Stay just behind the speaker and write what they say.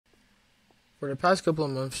For the past couple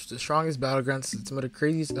of months, the strongest battlegrounds had some of the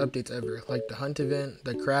craziest updates ever, like the Hunt event,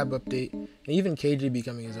 the Crab update, and even KJ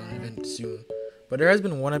becoming his own event soon. But there has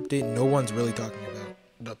been one update no one's really talking about,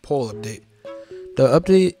 the poll update. The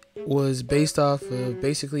update was based off of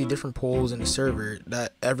basically different polls in the server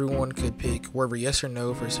that everyone could pick whether yes or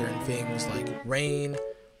no for certain things like rain,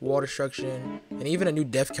 wall destruction, and even a new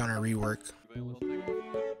death counter rework.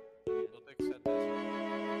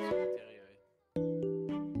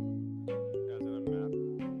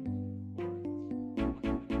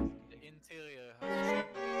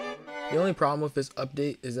 The only problem with this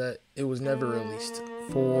update is that it was never released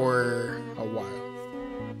for a while.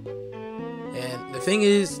 And the thing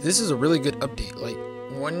is, this is a really good update. Like,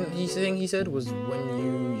 one thing he said was when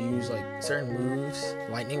you use like certain moves,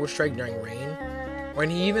 lightning would strike during rain. When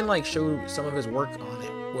he even like showed some of his work on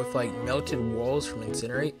it with like melted walls from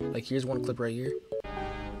Incinerate. Like, here's one clip right here.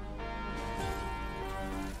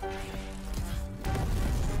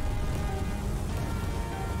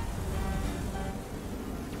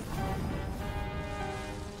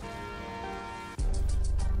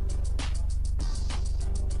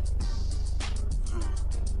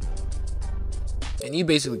 And you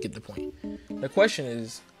basically get the point. The question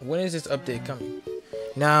is, when is this update coming?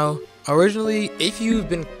 Now, originally, if you've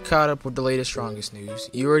been caught up with the latest strongest news,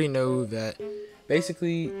 you already know that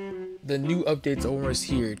basically the new update's almost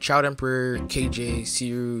here. Child Emperor, KJ,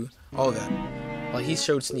 Siru, all that. Like, he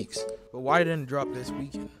showed sneaks. But why didn't it drop this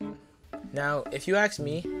weekend? Now, if you ask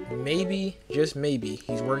me, maybe, just maybe,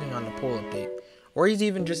 he's working on the poll update. Or he's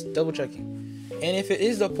even just double checking. And if it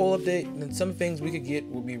is the poll update, then some things we could get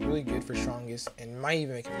will be really good for strongest and might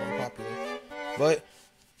even make it more popular. But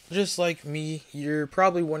just like me, you're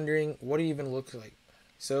probably wondering what it even looks like.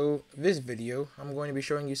 So this video, I'm going to be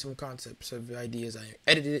showing you some concepts of ideas I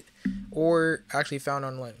edited or actually found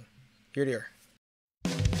online. Here they are.